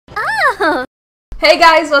Hey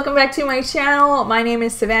guys, welcome back to my channel. My name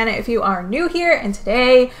is Savannah if you are new here, and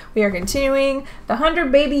today we are continuing the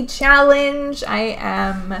 100 Baby Challenge. I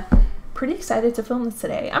am pretty excited to film this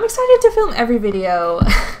today. I'm excited to film every video.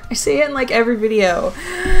 I say it in like every video.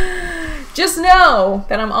 Just know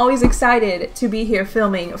that I'm always excited to be here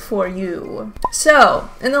filming for you.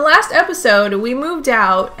 So, in the last episode, we moved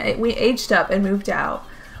out, we aged up and moved out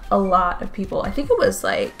a lot of people. I think it was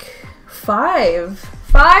like five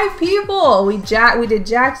people. We did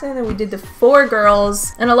Jackson, and we did the 4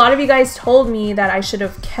 girls, and a lot of you guys told me that I should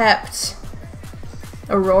have kept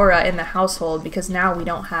Aurora in the household because now we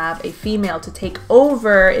don't have a female to take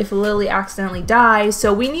over if Lily accidentally dies.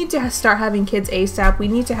 So we need to start having kids ASAP. We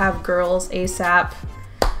need to have girls ASAP.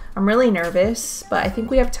 I'm really nervous, but I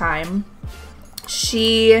think we have time.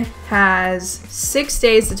 She has 6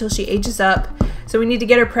 days until she ages up, so we need to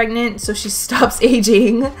get her pregnant so she stops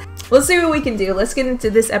aging. Let's see what we can do. Let's get into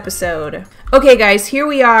this episode. Okay guys, here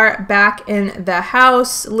we are back in the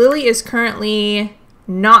house. Lily is currently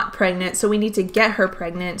not pregnant, so we need to get her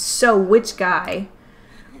pregnant. So which guy?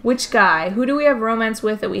 Which guy? Who do we have romance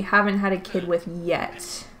with that we haven't had a kid with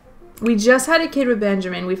yet? We just had a kid with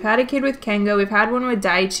Benjamin. We've had a kid with Kengo. We've had one with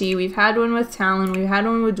Daichi. We've had one with Talon. We've had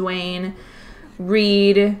one with Dwayne.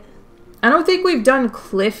 Reed. I don't think we've done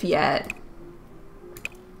Cliff yet.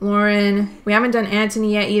 Lauren. We haven't done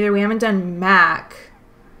Anthony yet either. We haven't done Mac.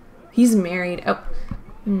 He's married. Oh.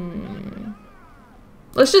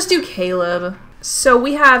 Let's just do Caleb. So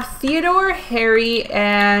we have Theodore, Harry,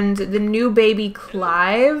 and the new baby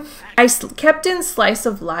Clive. I kept in Slice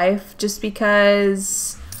of Life just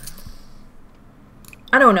because,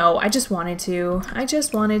 I don't know, I just wanted to.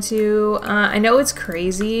 I know it's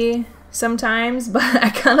crazy sometimes, but I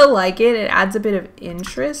kind of like it. It adds a bit of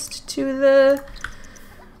interest to the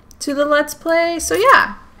Let's Play. So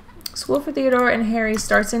yeah, School for Theodore and Harry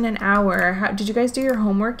starts in an hour. Did you guys do your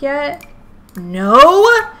homework yet? No?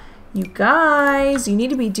 You guys, you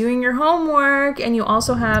need to be doing your homework, and you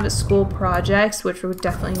also have school projects, which we're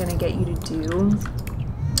definitely going to get you to do.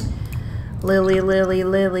 Lily.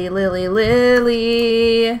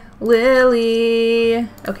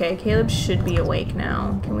 Okay, Caleb should be awake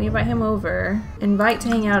now. Can we invite him over? Invite to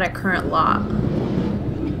hang out at current lot.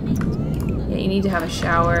 Yeah, you need to have a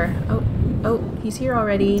shower. Oh, he's here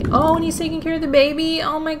already. Oh, and he's taking care of the baby.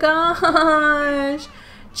 Oh my gosh.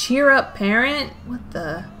 Cheer up, parent. What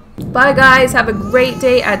the? Bye, guys. Have a great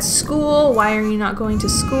day at school. Why are you not going to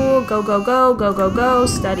school? Go, go, go, go, go, go.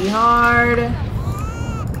 Study hard.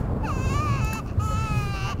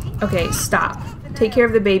 Okay, stop. Take care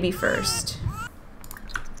of the baby first.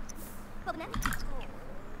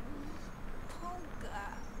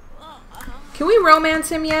 Can we romance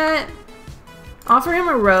him yet? Offer him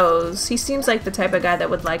a rose. He seems like the type of guy that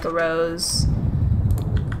would like a rose.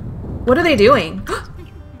 What are they doing?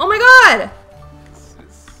 Oh my god!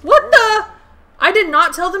 What the? I did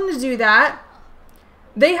not tell them to do that.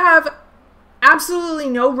 They have absolutely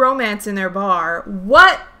no romance in their bar.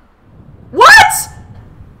 What? What?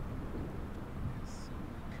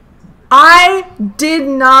 I did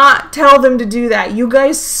not tell them to do that. You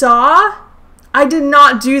guys saw? I did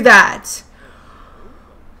not do that.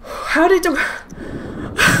 How did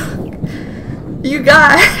you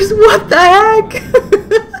guys, what the heck?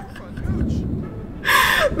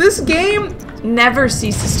 This game never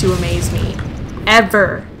ceases to amaze me.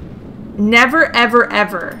 Ever. Never, ever,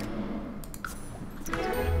 ever.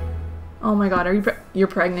 Oh my god, you're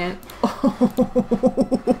pregnant.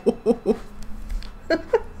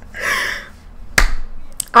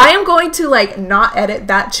 I am going to like not edit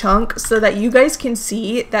that chunk so that you guys can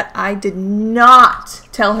see that I did not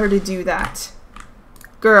tell her to do that.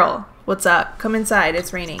 Girl, what's up? Come inside,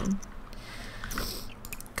 it's raining.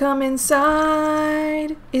 Come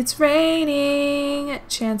inside, it's raining.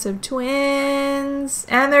 Chance of twins.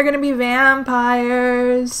 And they're gonna be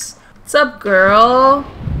vampires. What's up, girl?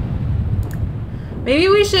 Maybe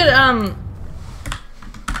we should, hang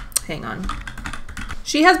on.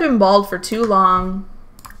 She has been bald for too long.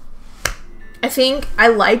 I think I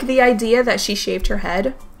like the idea that she shaved her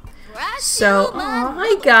head. So, aw,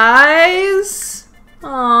 hi guys.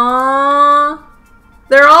 Aww.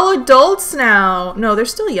 They're all adults now. No, they're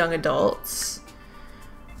still young adults.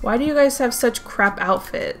 Why do you guys have such crap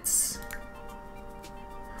outfits?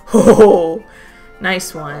 Oh,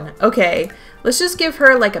 nice one. Okay, let's just give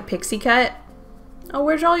her like a pixie cut. Oh,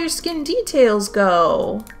 where'd all your skin details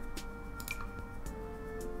go?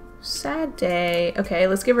 Sad day. Okay,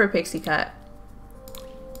 let's give her a pixie cut.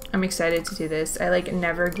 I'm excited to do this. I like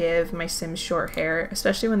never give my Sims short hair,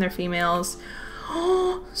 especially when they're females.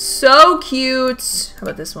 Oh, so cute. How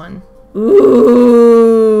about this one?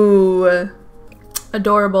 Ooh.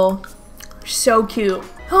 Adorable. So cute.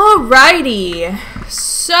 Alrighty.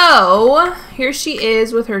 So, here she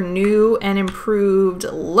is with her new and improved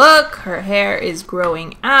look. Her hair is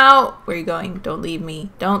growing out. Where are you going? Don't leave me.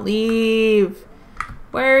 Don't leave.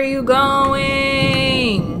 Where are you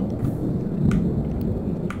going?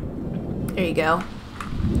 There you go.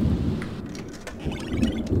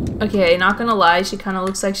 Okay, not gonna lie, she kind of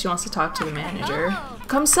looks like she wants to talk to the manager.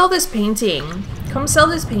 Come sell this painting. Come sell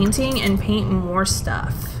this painting and paint more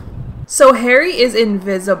stuff. So Harry is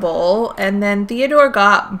invisible, and then Theodore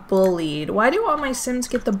got bullied. Why do all my Sims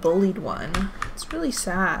get the bullied one? It's really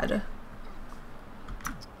sad.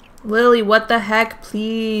 Lily, what the heck?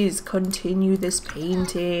 Please continue this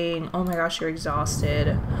painting. Oh my gosh, you're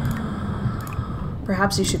exhausted.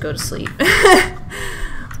 Perhaps you should go to sleep.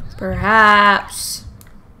 Perhaps.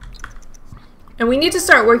 And we need to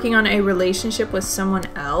start working on a relationship with someone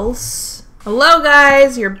else. Hello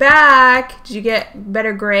guys, you're back. Did you get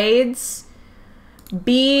better grades?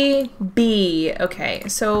 B. Okay,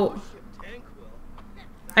 so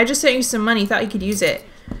I just sent you some money. Thought you could use it.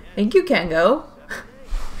 Thank you, Kengo.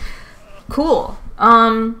 Cool.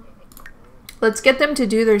 Let's get them to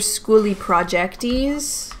do their schooly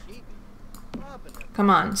projecties. Come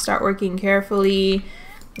on, start working carefully.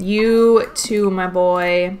 You too, my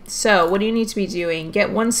boy. So, what do you need to be doing?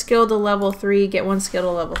 Get one skill to level 3. Get one skill to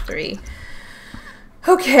level 3.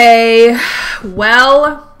 Okay.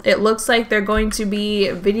 Well, it looks like they're going to be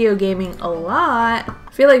video gaming a lot.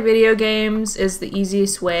 I feel like video games is the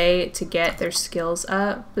easiest way to get their skills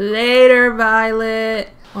up. Later, Violet.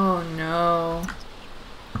 Oh no.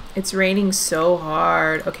 It's raining so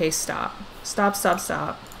hard. Okay, stop.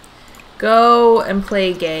 Stop. Go and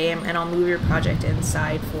play a game, and I'll move your project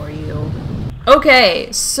inside for you.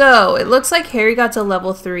 Okay, so it looks like Harry got to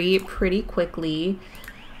level 3 pretty quickly.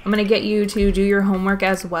 I'm gonna get you to do your homework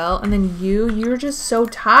as well, and then you're just so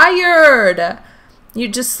tired. You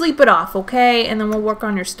just sleep it off, okay? And then we'll work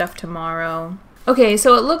on your stuff tomorrow. Okay,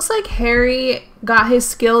 so it looks like Harry got his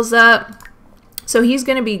skills up, so he's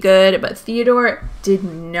gonna be good, but Theodore did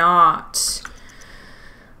not.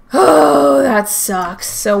 Oh, that sucks.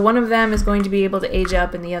 So one of them is going to be able to age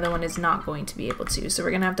up and the other one is not going to be able to. So we're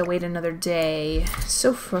going to have to wait another day.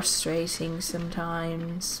 So frustrating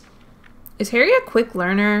sometimes. Is Harry a quick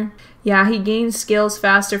learner? Yeah, he gains skills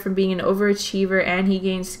faster from being an overachiever, and he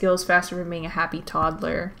gains skills faster from being a happy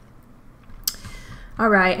toddler.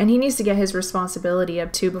 Alright, and he needs to get his responsibility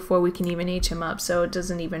up too before we can even age him up, so it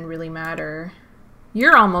doesn't even really matter.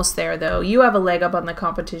 You're almost there though. You have a leg up on the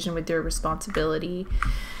competition with your responsibility.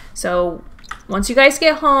 So once you guys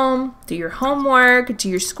get home, do your homework, do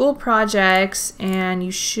your school projects, and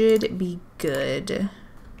you should be good.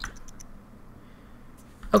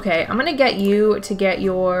 Okay, I'm gonna get you to get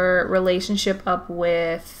your relationship up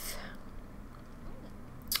with...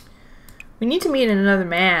 We need to meet another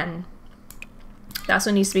man. That's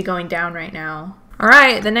what needs to be going down right now.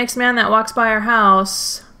 Alright, the next man that walks by our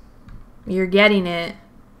house, you're getting it.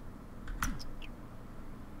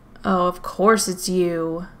 Oh, of course it's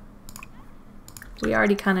you. We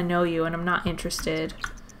already kind of know you, and I'm not interested.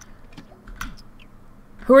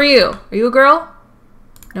 Who are you? Are you a girl?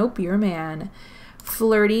 Nope, you're a man.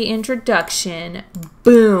 Flirty introduction.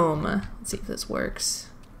 Boom. Let's see if this works.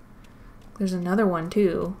 There's another one,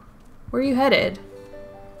 too. Where are you headed?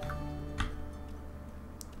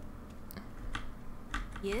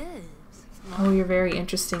 Yes. Oh, you're very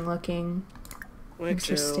interesting looking.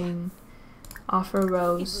 Interesting. Offer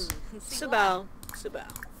rose. Sabao.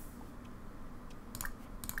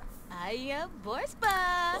 Aya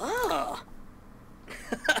Borspa. Oh.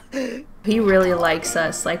 He really likes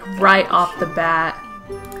us, like right off the bat.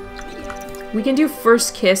 We can do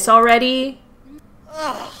first kiss already.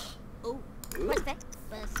 Oh, what's that?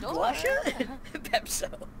 Blusher? Pepso.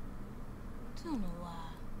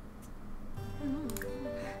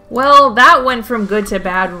 Well, that went from good to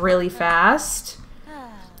bad really fast.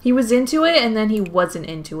 He was into it, and then he wasn't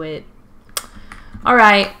into it.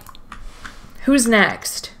 Alright. Who's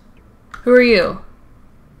next? Who are you?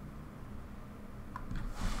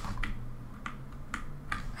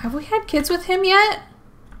 Have we had kids with him yet?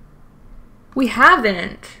 We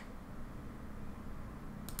haven't.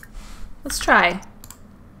 Let's try.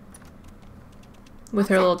 With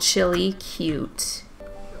her little chili. Cute.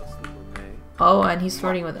 Oh, and he's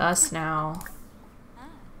flirting with us now.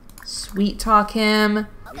 Sweet talk him.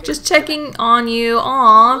 Just checking on you.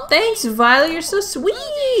 Aw, thanks, Violet. You're so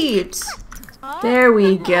sweet. There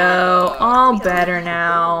we go. All better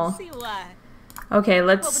now. Okay,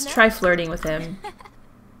 let's try flirting with him.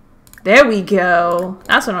 There we go.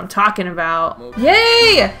 That's what I'm talking about.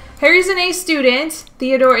 Yay! Harry's an A student.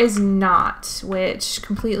 Theodore is not, which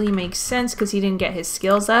completely makes sense because he didn't get his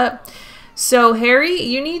skills up. So, Harry,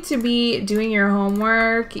 you need to be doing your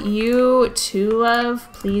homework. You too, love,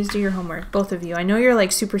 please do your homework. Both of you. I know you're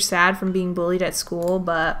like super sad from being bullied at school,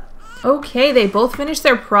 but... Okay, they both finished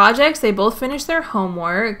their projects. They both finished their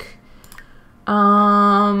homework.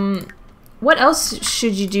 What else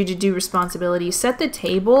should you do to do responsibilities? Set the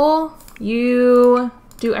table. You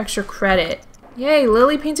do extra credit. Yay,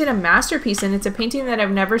 Lily painted a masterpiece, and it's a painting that I've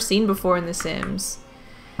never seen before in The Sims.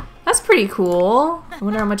 That's pretty cool. I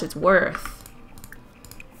wonder how much it's worth.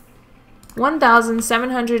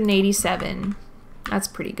 1,787. That's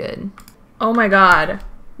pretty good. Oh my god.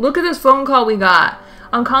 Look at this phone call we got.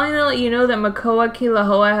 I'm calling to let you know that Makoa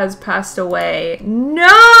Kilahoa has passed away. No!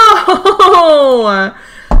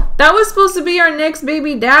 That was supposed to be our next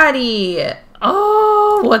baby daddy.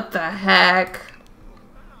 Oh, what the heck.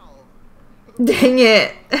 Dang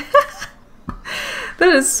it. That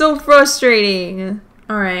is so frustrating.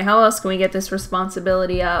 Alright, how else can we get this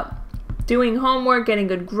responsibility up? Doing homework, getting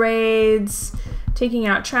good grades, taking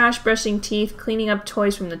out trash, brushing teeth, cleaning up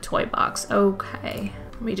toys from the toy box. Okay.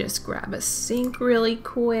 Let me just grab a sink really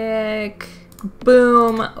quick.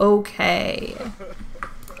 Boom. Okay.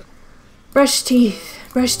 Brush teeth.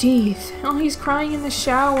 Brush teeth. Oh, he's crying in the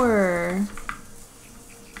shower.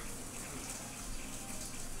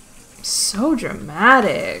 So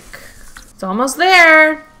dramatic. It's almost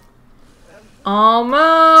there.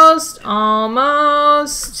 Almost.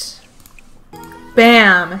 Almost.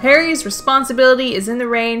 Bam. Harry's responsibility is in the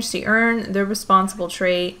range to earn the responsible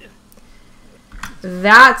trait.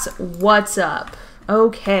 That's what's up.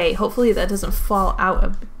 Okay, hopefully that doesn't fall out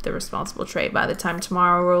of the responsible trait by the time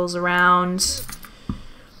tomorrow rolls around.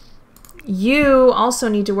 You also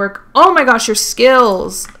need to work. Oh my gosh, your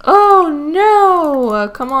skills. Oh no.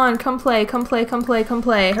 Come on, come play, come play, come play, come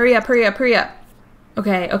play. Hurry up, hurry up, hurry up.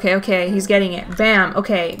 Okay, okay, okay. He's getting it. Bam.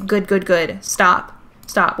 Okay, good, good, good. Stop.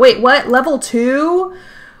 Stop. Wait, what? Level 2?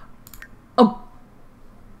 Oh.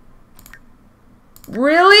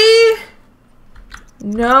 Really?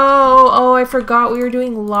 No. Oh, I forgot we were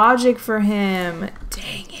doing logic for him.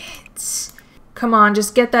 Dang it. Come on,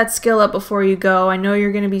 just get that skill up before you go. I know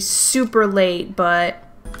you're going to be super late, but...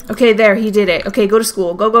 Okay, there, he did it. Okay, go to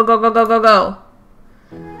school. Go, go, go, go, go, go, go.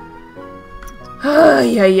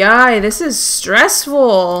 Ay, ay, ay, this is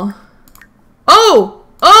stressful. Oh!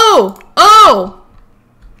 Oh! Oh!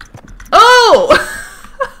 Oh!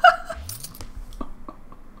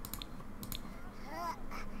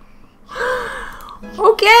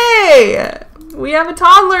 Okay! We have a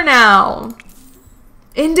toddler now.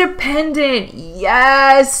 Independent.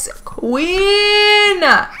 Yes! Queen!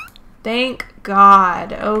 Thank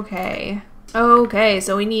God. Okay. Okay,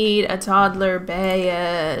 so we need a toddler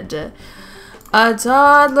bed. A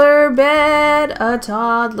toddler bed, a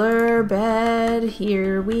toddler bed.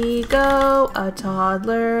 Here we go, a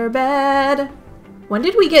toddler bed. When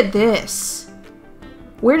did we get this?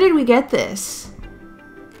 Where did we get this?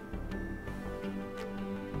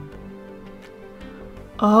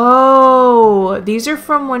 Oh, these are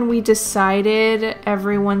from when we decided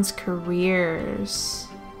everyone's careers.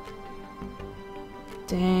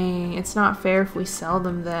 Dang, it's not fair if we sell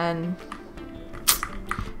them then.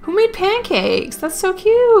 Who made pancakes? That's so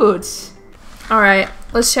cute. Alright,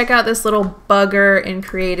 let's check out this little bugger in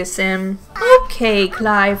Create a Sim. Okay,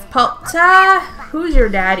 Clive Potter. Who's your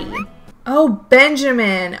daddy? Oh,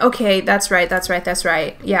 Benjamin. Okay, that's right, that's right, that's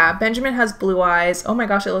right. Yeah, Benjamin has blue eyes. Oh my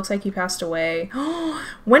gosh, it looks like he passed away.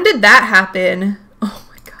 When did that happen? Oh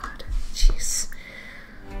my god. Jeez.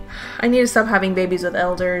 I need to stop having babies with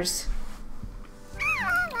elders.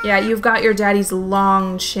 Yeah, you've got your daddy's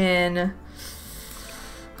long chin.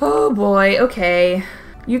 Oh boy, okay.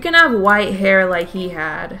 You can have white hair like he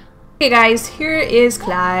had. Okay guys, here is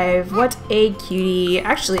Clive. What a cutie.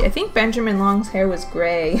 Actually, I think Benjamin Long's hair was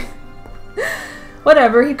gray.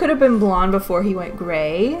 Whatever, he could have been blonde before he went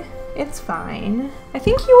gray. It's fine. I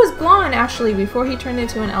think he was blonde actually before he turned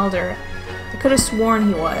into an elder. I could have sworn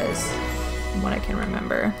he was, from what I can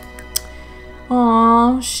remember.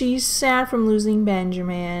 Aw, she's sad from losing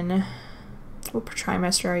Benjamin. What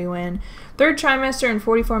trimester are you in? 3rd trimester in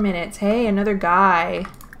 44 minutes. Hey, another guy.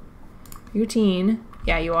 You're teen.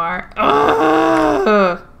 Yeah, you are.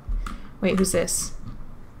 Ugh. Wait, who's this?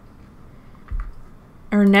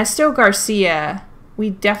 Ernesto Garcia. We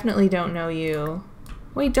definitely don't know you.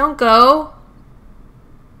 Wait, don't go.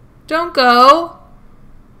 Don't go.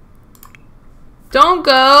 Don't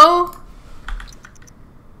go.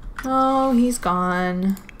 Oh, he's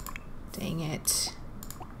gone. Dang it.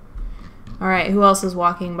 Alright, who else is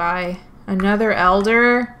walking by? Another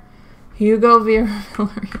elder? Hugo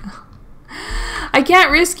Villarreal. I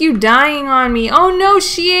can't risk you dying on me. Oh no,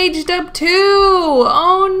 she aged up too.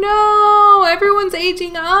 Oh no, everyone's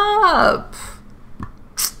aging up.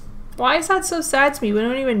 Why is that so sad to me? We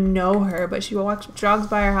don't even know her, but she jogs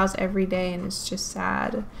by our house every day and it's just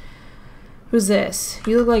sad. Who's this?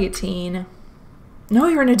 You look like a teen. No,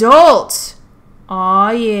 you're an adult.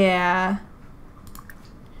 Aw, yeah.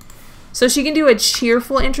 So she can do a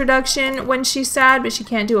cheerful introduction when she's sad, but she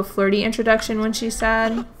can't do a flirty introduction when she's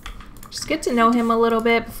sad. Just get to know him a little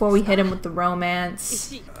bit before we hit him with the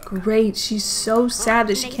romance. Great, she's so sad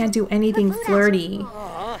that she can't do anything flirty.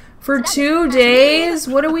 For 2 days?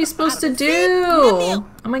 What are we supposed to do?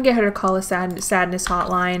 I'm gonna get her to call a sadness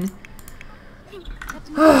hotline.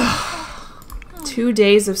 2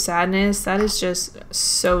 days of sadness, that is just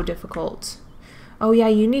so difficult. Oh yeah,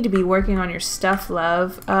 you need to be working on your stuff,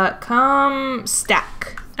 love. Come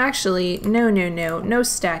stack. Actually, no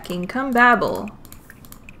stacking. Come babble.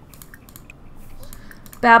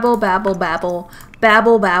 Babble, babble, babble.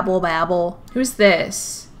 Babble, babble, babble. Who's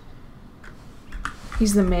this?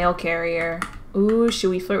 He's the mail carrier. Ooh,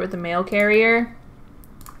 should we flirt with the mail carrier?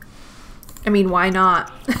 I mean, why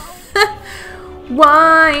not?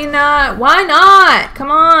 Why not? Why not?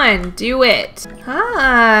 Come on, do it.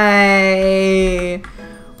 Hi.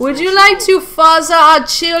 Would you like to father our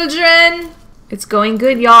children? It's going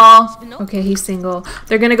good, y'all. Okay, he's single.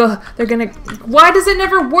 They're gonna... Why does it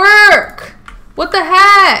never work? What the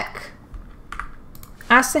heck?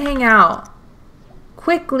 Ask to hang out.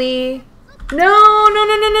 Quickly. No.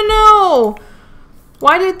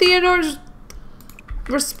 Why did Theodore's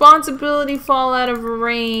responsibility fall out of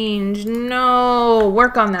range? No.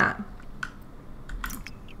 Work on that.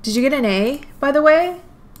 Did you get an A, by the way?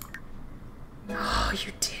 Oh,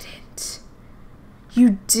 you didn't.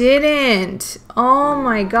 You didn't. Oh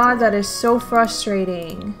my god, that is so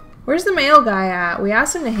frustrating. Where's the male guy at? We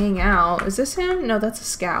asked him to hang out. Is this him? No, that's a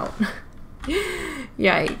scout.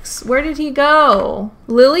 Yikes. Where did he go?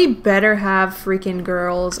 Lily better have freaking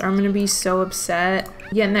girls or I'm gonna be so upset.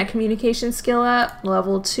 Getting that communication skill up.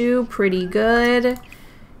 Level 2, pretty good.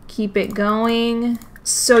 Keep it going.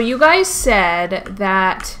 So you guys said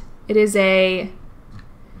that it is a...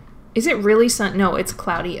 Is it really sun? No, it's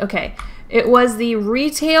cloudy. Okay. It was the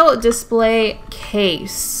retail display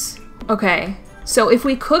case. Okay. So if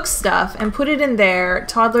we cook stuff and put it in there,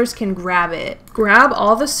 toddlers can grab it. Grab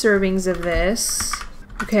all the servings of this.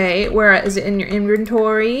 Okay, where is it in your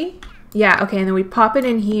inventory? Yeah, okay, and then we pop it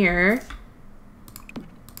in here.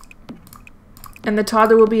 And the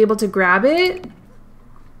toddler will be able to grab it.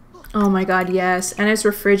 Oh my god, yes. And it's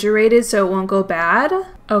refrigerated so it won't go bad.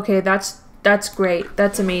 Okay, that's great.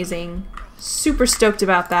 That's amazing. Super stoked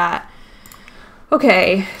about that.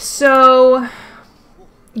 Okay, so...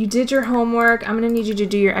 You did your homework. I'm gonna need you to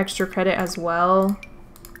do your extra credit as well.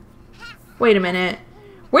 Wait a minute.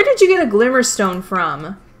 Where did you get a Glimmerstone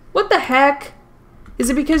from? What the heck? Is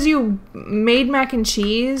it because you made mac and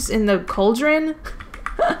cheese in the cauldron?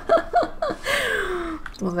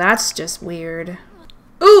 Well, that's just weird.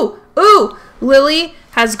 Ooh! Lily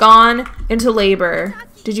has gone into labor.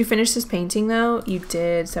 Did you finish this painting though? You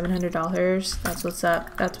did. $700. That's what's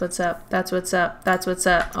up. That's what's up. That's what's up. That's what's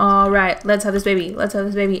up. Alright, let's have this baby. Let's have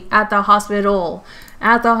this baby at the hospital.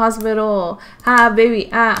 At the hospital. Have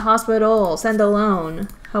baby at hospital. Send a loan.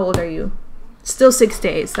 How old are you? Still 6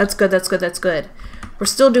 days. That's good. That's good. That's good. We're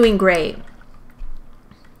still doing great.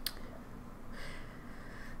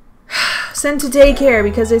 Send to daycare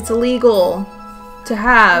because it's illegal to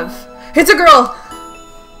have. It's a girl!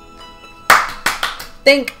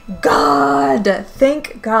 Thank God!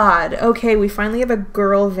 Thank God. Okay, we finally have a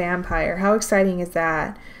girl vampire. How exciting is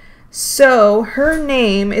that? So, her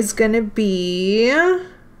name is gonna be...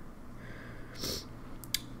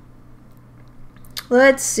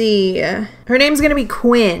 Let's see. Her name's gonna be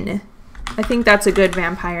Quinn. I think that's a good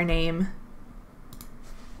vampire name.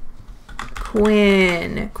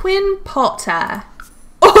 Quinn. Quinn Potter.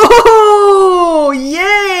 Oh!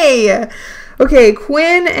 Yay! Okay,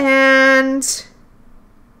 Quinn and...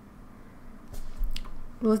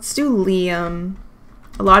 Let's do Liam.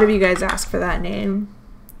 A lot of you guys asked for that name.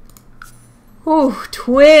 Ooh,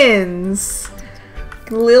 twins.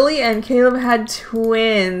 Lily and Caleb had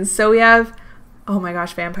twins. So we have, oh my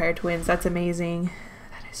gosh, vampire twins. That's amazing.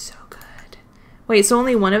 That is so good. Wait, so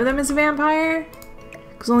only one of them is a vampire?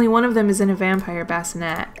 Because only one of them is in a vampire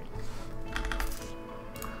bassinet.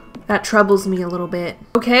 That troubles me a little bit.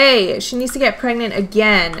 Okay, she needs to get pregnant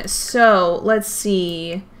again. So, let's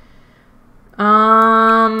see.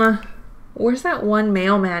 Where's that one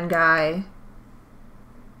mailman guy?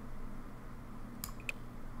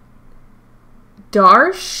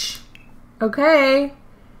 Darsh? Okay.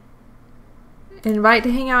 Invite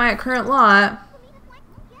to hang out at current lot.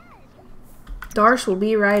 Darsh will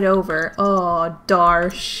be right over. Oh,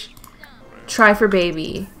 Darsh. Try for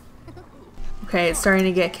baby. Okay, it's starting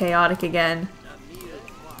to get chaotic again.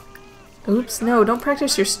 Oops, no, don't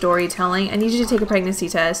practice your storytelling. I need you to take a pregnancy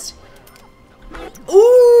test.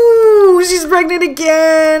 Ooh, she's pregnant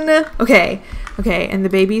again. Okay, okay, and the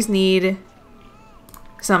babies need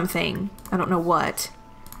something. I don't know what.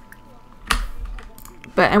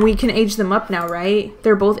 And we can age them up now, right?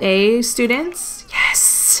 They're both A students.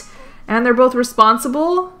 Yes! And they're both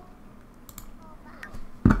responsible.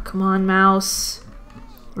 Come on, mouse.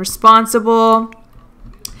 Responsible.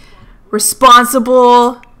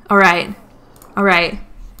 Responsible. All right. All right.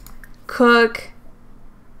 Cook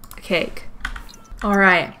a cake. All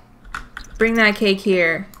right. Bring that cake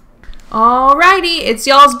here. Alrighty, it's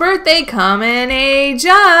y'all's birthday. Come and age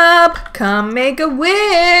up. Come make a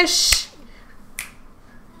wish.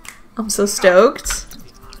 I'm so stoked.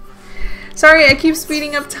 Sorry, I keep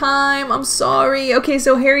speeding up time. I'm sorry. Okay,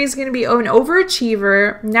 so Harry's going to be an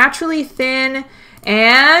overachiever, naturally thin,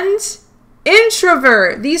 and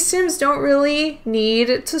introvert. These Sims don't really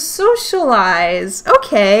need to socialize.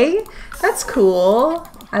 Okay, that's cool.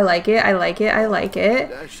 I like it. I like it. I like it.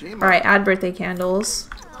 All right, add birthday candles.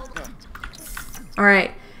 All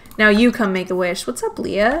right, now you come make a wish. What's up,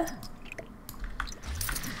 Leah?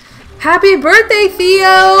 Happy birthday,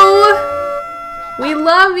 Theo! We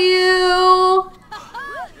love you!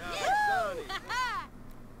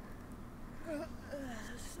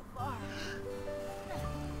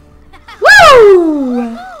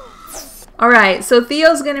 Woo! Alright, so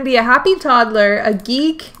Theo's gonna be a happy toddler, a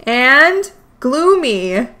geek, and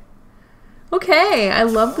gloomy. Okay, I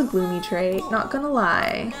love the gloomy trait, not gonna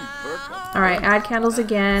lie. Alright, add candles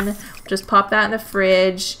again. Just pop that in the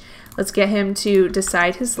fridge. Let's get him to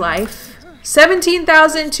decide his life.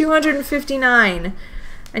 17,259.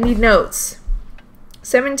 I need notes.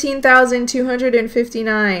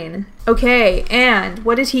 17,259. Okay, and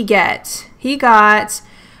what did he get? He got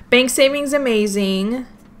bank savings amazing.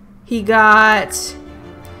 He got...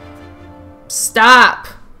 Stop.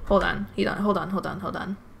 Hold on. Hold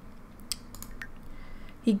on.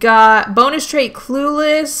 He got bonus trait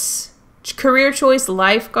clueless, career choice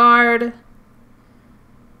lifeguard,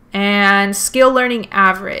 and skill learning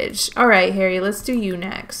average. All right, Harry, let's do you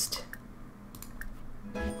next.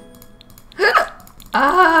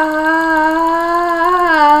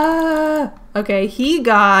 Okay, he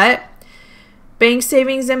got bank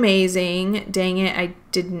savings amazing. Dang it, I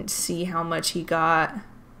didn't see how much he got.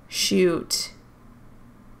 Shoot.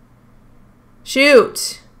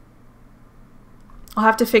 I'll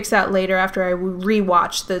have to fix that later after I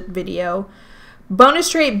rewatch the video. Bonus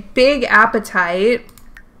trait, big appetite.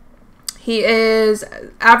 He is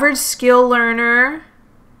average skill learner.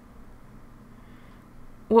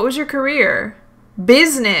 What was your career?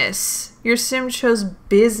 Business. Your sim chose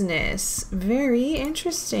business. Very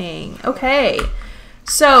interesting. Okay.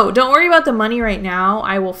 So don't worry about the money right now.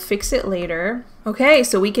 I will fix it later. Okay,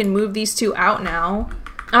 so we can move these two out now.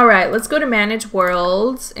 All right, let's go to manage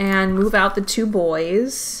worlds and move out the two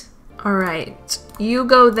boys. All right, you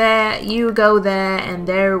go there, and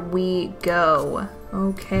there we go.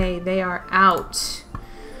 Okay, they are out.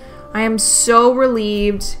 I am so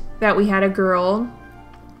relieved that we had a girl.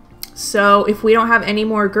 So if we don't have any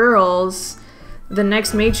more girls, the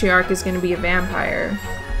next matriarch is going to be a vampire.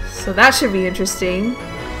 So that should be interesting.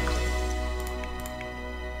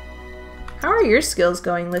 How are your skills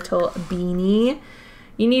going, little beanie?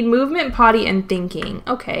 You need movement, potty, and thinking.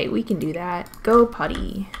 Okay, we can do that. Go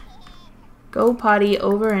potty. Go potty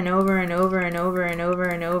over and over and over and over and over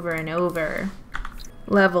and over and over.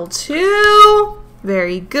 Level 2.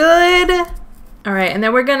 Very good. All right, and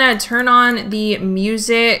then we're gonna turn on the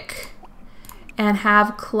music and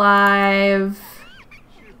have Clive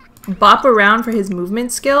bop around for his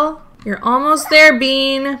movement skill. You're almost there,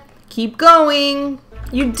 Bean. Keep going.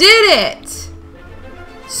 You did it!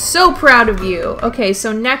 So proud of you. Okay,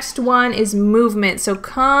 so next one is movement. So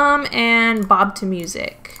come and bob to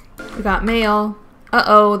music. We got mail.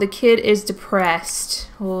 Uh-oh, the kid is depressed.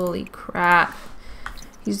 Holy crap.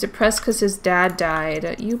 He's depressed because his dad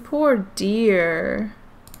died. You poor dear.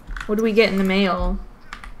 What do we get in the mail?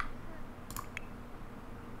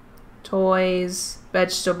 Toys,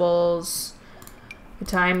 vegetables, a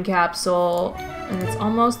time capsule, and it's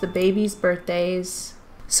almost the baby's birthdays.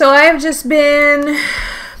 So I've just been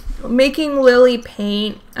making Lily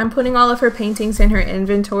paint. I'm putting all of her paintings in her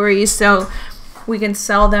inventory so we can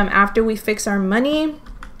sell them after we fix our money.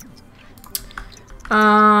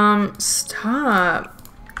 Stop.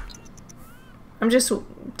 I'm just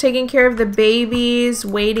taking care of the babies,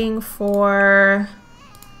 waiting for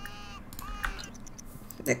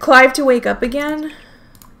Clive to wake up again.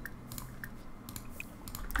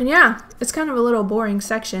 And yeah, it's kind of a little boring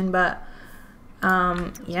section, but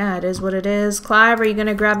yeah, it is what it is. Clive, are you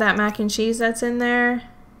gonna grab that mac and cheese that's in there?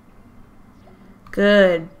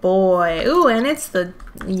 Good boy. Ooh, and it's the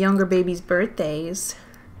younger baby's birthdays.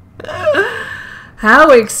 How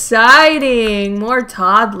exciting! More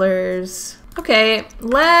toddlers. Okay,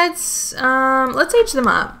 let's age them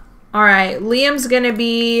up. All right, Liam's gonna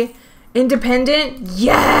be independent.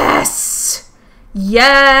 Yes!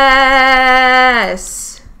 Yes!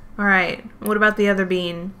 All right, what about the other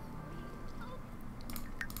bean?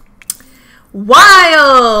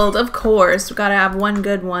 Wild! Of course, we gotta have one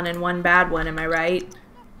good one and one bad one, am I right?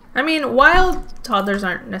 I mean, wild toddlers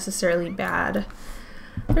aren't necessarily bad.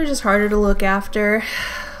 They're just harder to look after.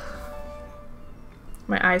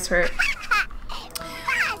 My eyes hurt.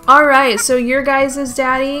 Alright, so your guys'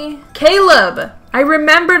 daddy? Caleb! I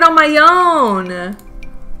remembered on my own!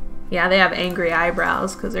 Yeah, they have angry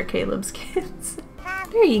eyebrows because they're Caleb's kids.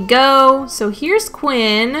 There you go. So here's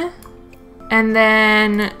Quinn. And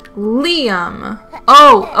then Liam.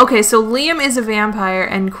 Oh, okay, so Liam is a vampire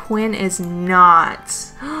and Quinn is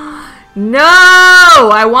not. No!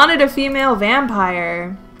 I wanted a female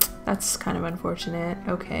vampire. That's kind of unfortunate.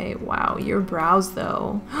 Okay, wow, your brows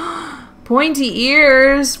though. Pointy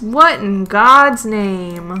ears. What in God's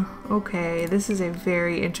name? Okay, this is a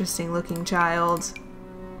very interesting looking child.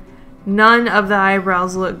 None of the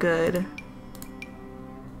eyebrows look good.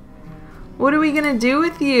 What are we gonna do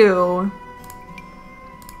with you?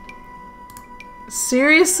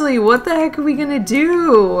 Seriously, what the heck are we gonna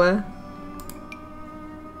do?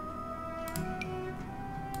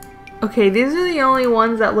 Okay, these are the only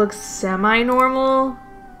ones that look semi-normal.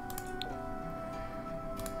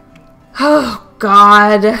 Oh,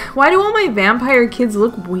 God. Why do all my vampire kids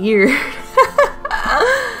look weird?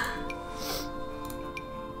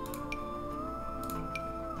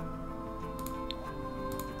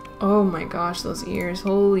 Oh my gosh, those ears.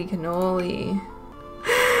 Holy cannoli.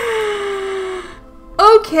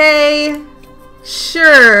 Okay.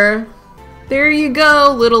 Sure. There you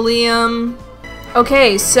go, little Liam.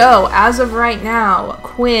 Okay, so as of right now,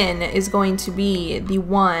 Quinn is going to be the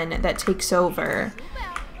one that takes over.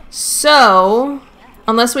 So,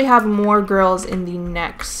 unless we have more girls in the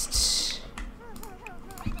next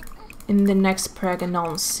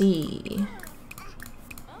pregnancy.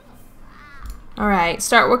 Alright,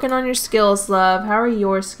 start working on your skills, love. How are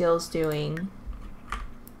your skills doing?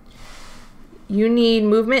 You need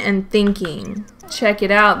movement and thinking. Check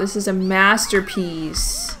it out. This is a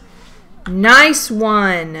masterpiece. Nice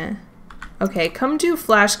one. Okay, come do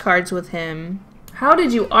flashcards with him. How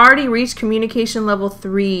did you already reach communication level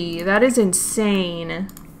 3? That is insane.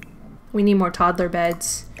 We need more toddler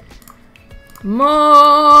beds.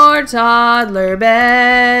 More toddler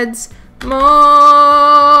beds. More.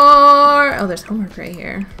 Oh, there's homework right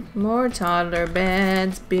here. More toddler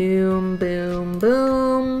beds. Boom, boom,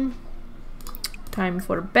 boom. Time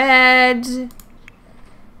for bed.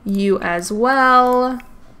 You as well.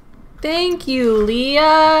 Thank you,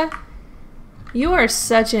 Leah. You are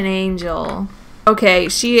such an angel. Okay,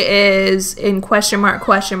 she is in question mark,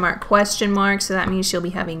 question mark, question mark. So that means she'll be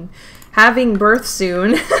having birth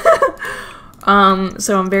soon.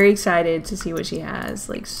 So I'm very excited to see what she has.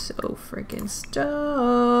 Like, so freaking stoked.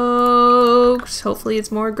 Hopefully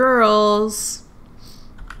it's more girls.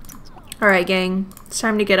 Alright, gang. It's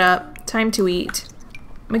time to get up. Time to eat.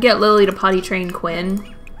 I'm gonna get Lily to potty train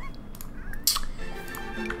Quinn.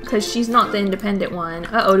 Because she's not the independent one.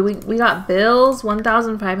 Uh-oh, we got bills.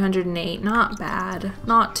 1,508. Not bad.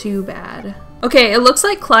 Not too bad. Okay, it looks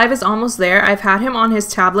like Clive is almost there. I've had him on his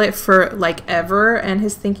tablet for, like, ever, and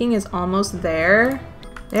his thinking is almost there.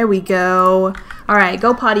 There we go. Alright,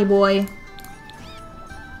 go potty boy.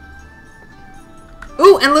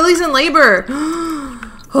 Ooh, and Lily's in labor.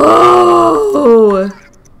 Oh!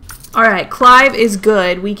 Alright, Clive is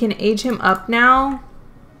good. We can age him up now.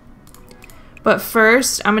 But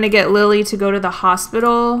first, I'm going to get Lily to go to the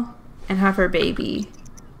hospital and have her baby.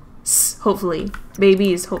 Hopefully.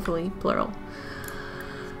 Babies, hopefully, plural.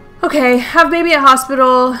 Okay, have baby at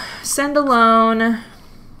hospital. Send alone.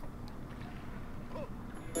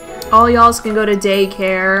 All y'all can go to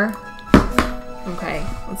daycare. Okay,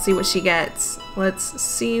 let's see what she gets. Let's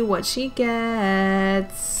see what she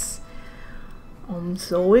gets. I'm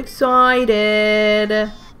so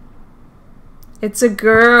excited. It's a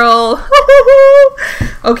girl.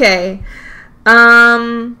 Okay.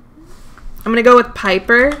 I'm gonna go with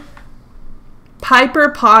Piper. Piper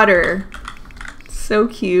Potter. So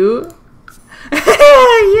cute.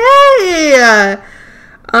 Yay!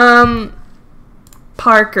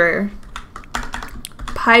 Parker.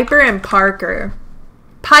 Piper and Parker.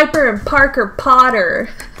 Piper and Parker Potter.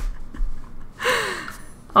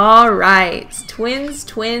 All right. Twins,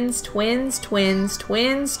 twins, twins, twins,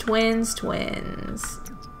 twins, twins, twins.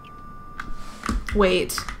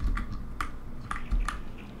 Wait.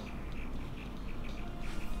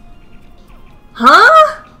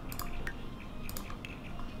 Huh?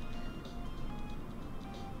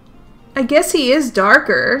 I guess he is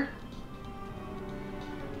darker.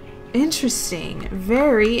 Interesting.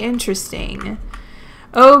 Very interesting.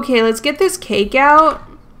 Okay, let's get this cake out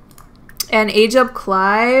and age up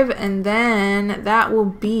Clive, and then that will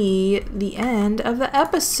be the end of the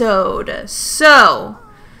episode. So,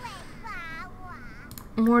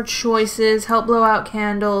 more choices. Help blow out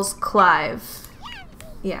candles. Clive.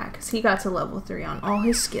 Yeah, because he got to level 3 on all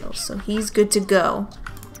his skills, so he's good to go.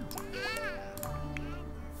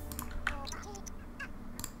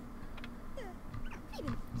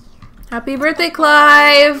 Happy birthday,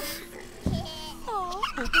 Clive!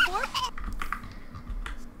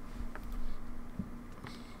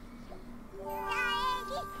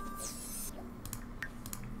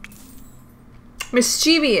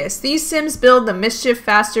 Mischievous. These Sims build the mischief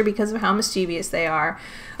faster because of how mischievous they are.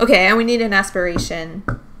 Okay, and we need an aspiration.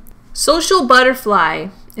 Social butterfly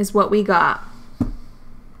is what we got.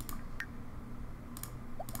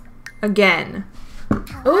 Again.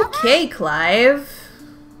 Okay, Clive.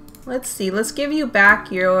 Let's see. Let's give you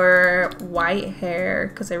back your white hair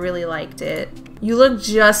because I really liked it. You look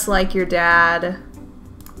just like your dad.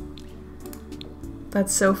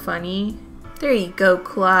 That's so funny. There you go,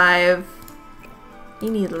 Clive.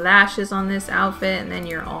 You need lashes on this outfit and then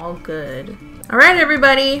you're all good. Alright,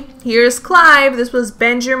 everybody. Here's Clive. This was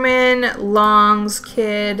Benjamin Long's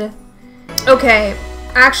kid. Okay,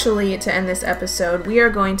 actually, to end this episode, we are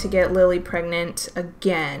going to get Lily pregnant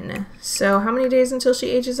again. So, how many days until she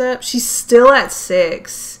ages up? She's still at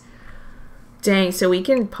 6. Dang, so we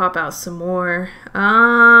can pop out some more.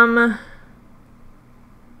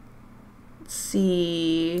 Let's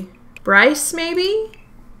see. Bryce, maybe?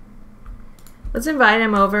 Let's invite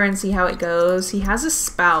him over and see how it goes. He has a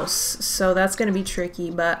spouse, so that's going to be tricky,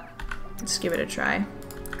 but let's give it a try.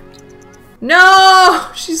 No!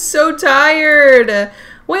 She's so tired.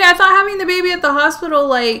 Wait, I thought having the baby at the hospital,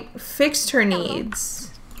 like, fixed her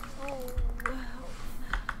needs.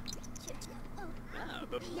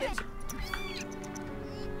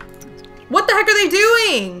 What the heck are they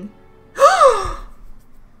doing?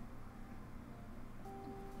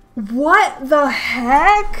 What the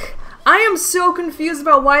heck? I am so confused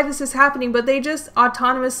about why this is happening, but they just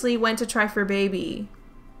autonomously went to try for baby.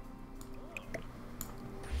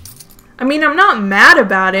 I mean, I'm not mad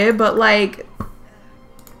about it, but like,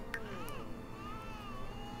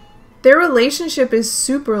 their relationship is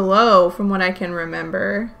super low from what I can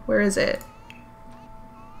remember. Where is it?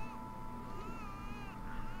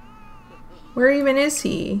 Where even is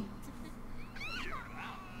he?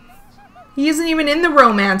 He isn't even in the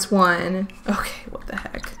romance one. Okay, what the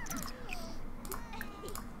heck?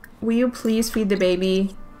 Will you please feed the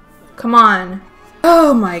baby? Come on.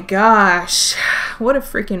 Oh my gosh. What a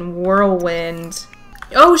freaking whirlwind.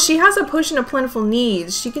 Oh, she has a potion of plentiful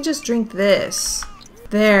needs. She can just drink this.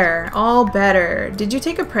 There. All better. Did you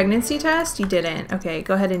take a pregnancy test? You didn't. Okay,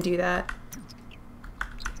 go ahead and do that.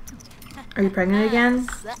 Are you pregnant again?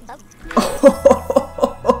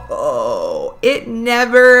 Oh, it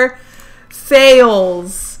never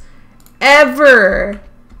fails. Ever.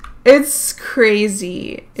 It's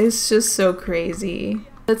crazy. It's just so crazy.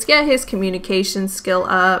 Let's get his communication skill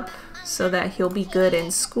up so that he'll be good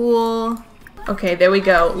in school. Okay, there we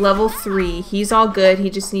go. Level 3. He's all good.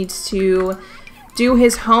 He just needs to do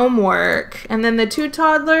his homework. And then the 2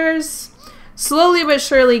 toddlers, slowly but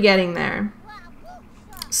surely getting there.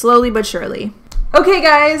 Slowly but surely. Okay,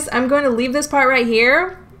 guys, I'm going to leave this part right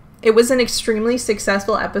here. It was an extremely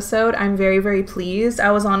successful episode. I'm very, very pleased.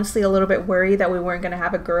 I was honestly a little bit worried that we weren't going to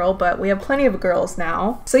have a girl, but we have plenty of girls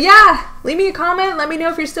now. So yeah, leave me a comment. Let me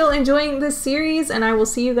know if you're still enjoying this series, and I will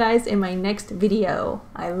see you guys in my next video.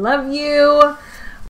 I love you.